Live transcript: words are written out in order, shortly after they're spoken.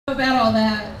about all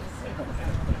that.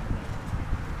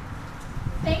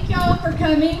 Thank y'all for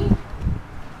coming.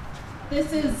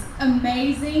 This is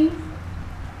amazing.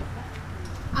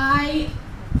 I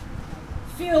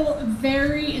feel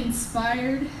very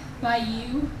inspired by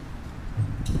you,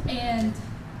 and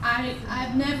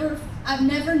I've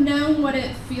never known what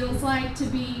it feels like to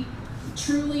be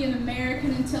truly an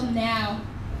American until now.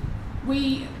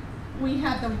 We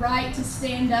have the right to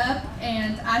stand up,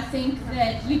 and I think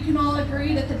that you can all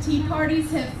agree that the Tea Parties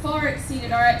have far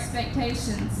exceeded our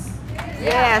expectations.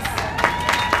 Yes.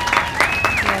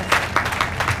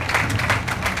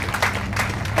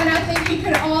 And I think you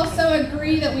could also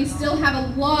agree that we still have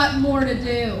a lot more to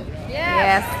do.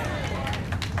 Yes.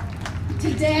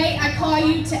 Today, I call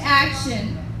you to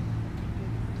action.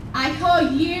 I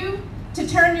call you to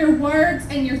turn your words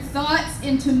and your thoughts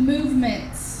into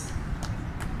movements.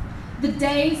 The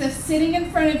days of sitting in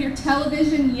front of your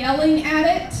television yelling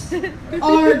at it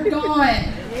are gone.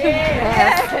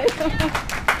 Yes.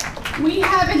 We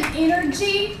have an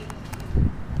energy,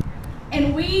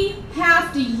 and we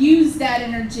have to use that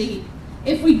energy.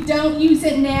 If we don't use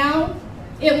it now,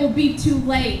 it will be too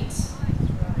late.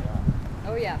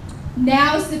 Oh yeah.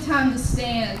 Now's the time to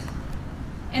stand.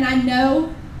 And I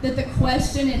know that the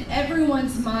question in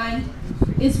everyone's mind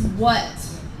is what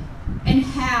and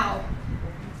how.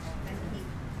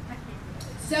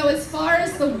 So as far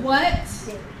as the what,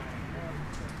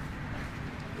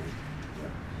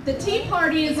 the Tea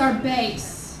Party is our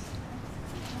base.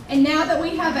 And now that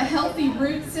we have a healthy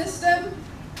root system,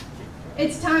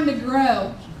 it's time to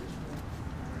grow.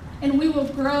 And we will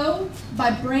grow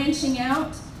by branching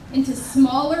out into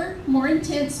smaller, more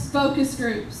intense focus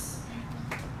groups.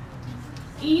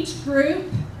 Each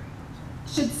group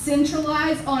should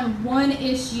centralize on one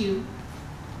issue,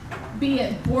 be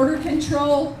it border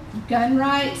control, gun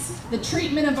rights, the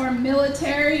treatment of our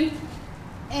military,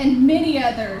 and many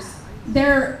others.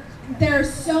 There are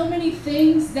so many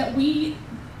things that we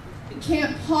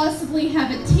can't possibly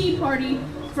have a Tea Party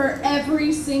for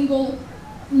every single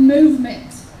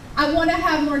movement. I want to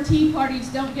have more Tea Parties,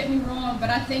 don't get me wrong, but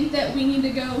I think that we need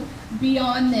to go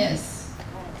beyond this.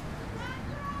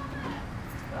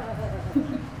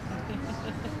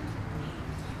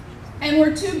 And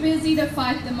we're too busy to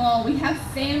fight them all. We have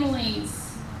families.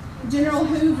 General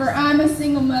Hoover, I'm a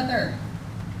single mother,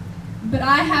 but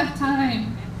I have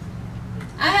time.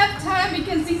 I have time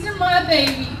because these are my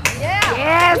babies. Yeah.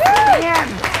 Yes, man.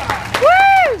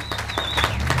 Woo!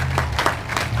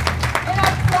 And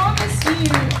I promise you,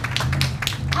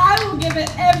 I will give it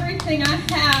everything I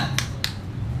have.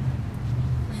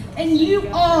 And you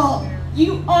all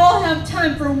have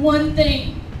time for one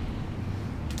thing.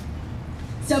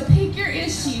 So pick your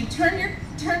issue, turn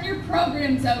your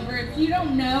programs over. If you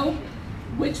don't know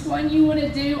which one you want to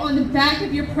do, on the back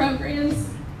of your programs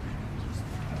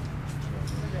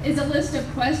is a list of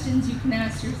questions you can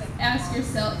ask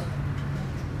yourself.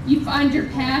 You find your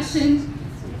passion,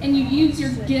 and you use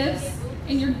your gifts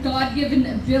and your God-given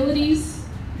abilities,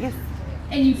 Yes.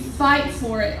 and you fight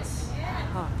for it.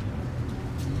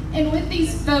 And with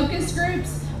these focus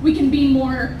groups, we can be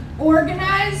more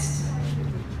organized,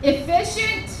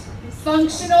 efficient,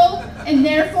 functional, and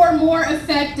therefore more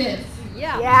effective.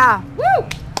 Yeah. Yeah. Woo!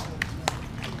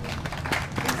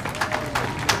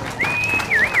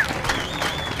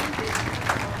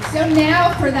 So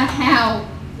now for the how.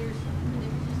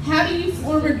 How do you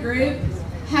form a group?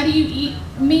 How do you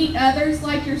meet others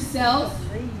like yourself?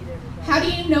 How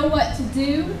do you know what to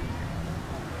do?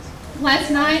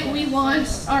 Last night we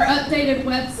launched our updated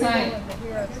website.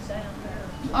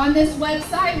 On this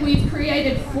website we've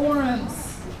created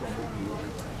forums.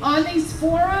 On these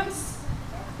forums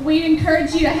we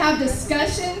encourage you to have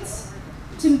discussions,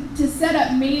 to set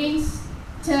up meetings,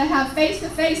 to have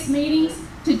face-to-face meetings,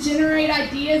 to generate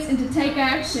ideas, and to take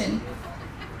action.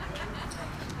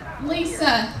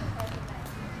 Lisa,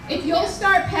 if you'll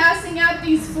start passing out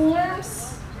these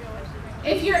forms,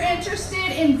 if you're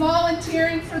interested in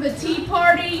volunteering for the Tea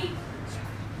Party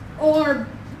or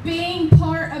being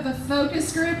part of a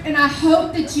focus group, and I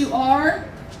hope that you are,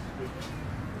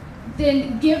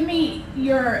 then give me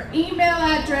your email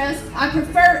address. I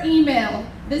prefer email.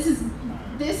 This is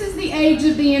the age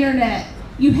of the internet.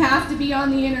 You have to be on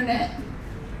the internet.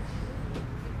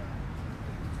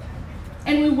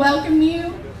 And we welcome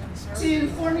you to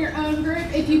form your own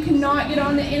group if you cannot get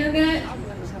on the internet.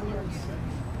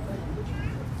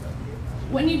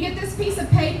 When you get this piece of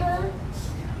paper,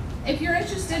 if you're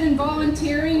interested in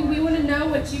volunteering, we want to know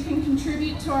what you can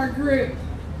contribute to our group.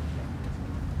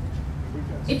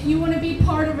 If you want to be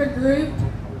part of a group,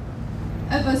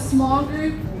 of a small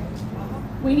group,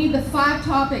 we need the 5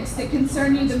 topics that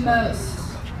concern you the most.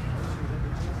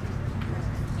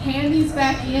 hand these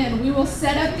back in. We will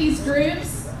set up these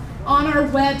groups on our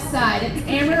website. It's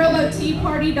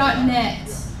AmarilloTeaParty.net.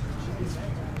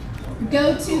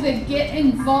 Go to the Get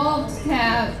Involved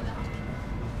tab.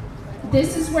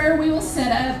 This is where we will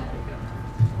set up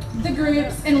the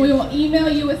groups and we will email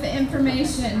you with the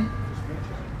information.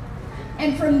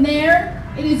 And from there,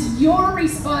 it is your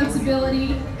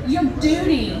responsibility, your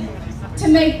duty to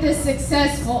make this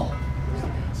successful.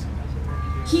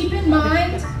 Keep in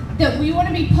mind that we want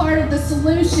to be part of the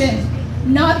solution,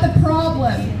 not the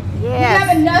problem. Yes. We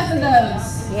have enough of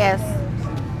those. Yes.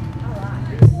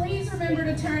 Please remember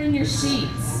to turn in your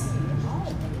sheets.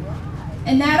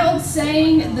 And that old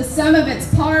saying, the sum of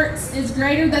its parts is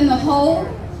greater than the whole,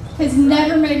 has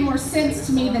never made more sense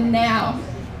to me than now.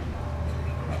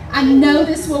 I know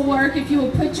this will work if you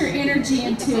will put your energy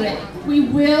into it. We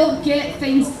will get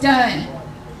things done.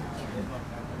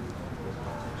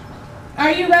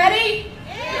 Are you ready?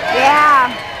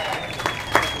 Yeah.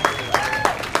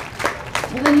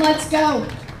 Well, then let's go.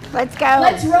 Let's go.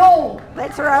 Let's roll.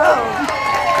 Let's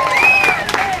roll.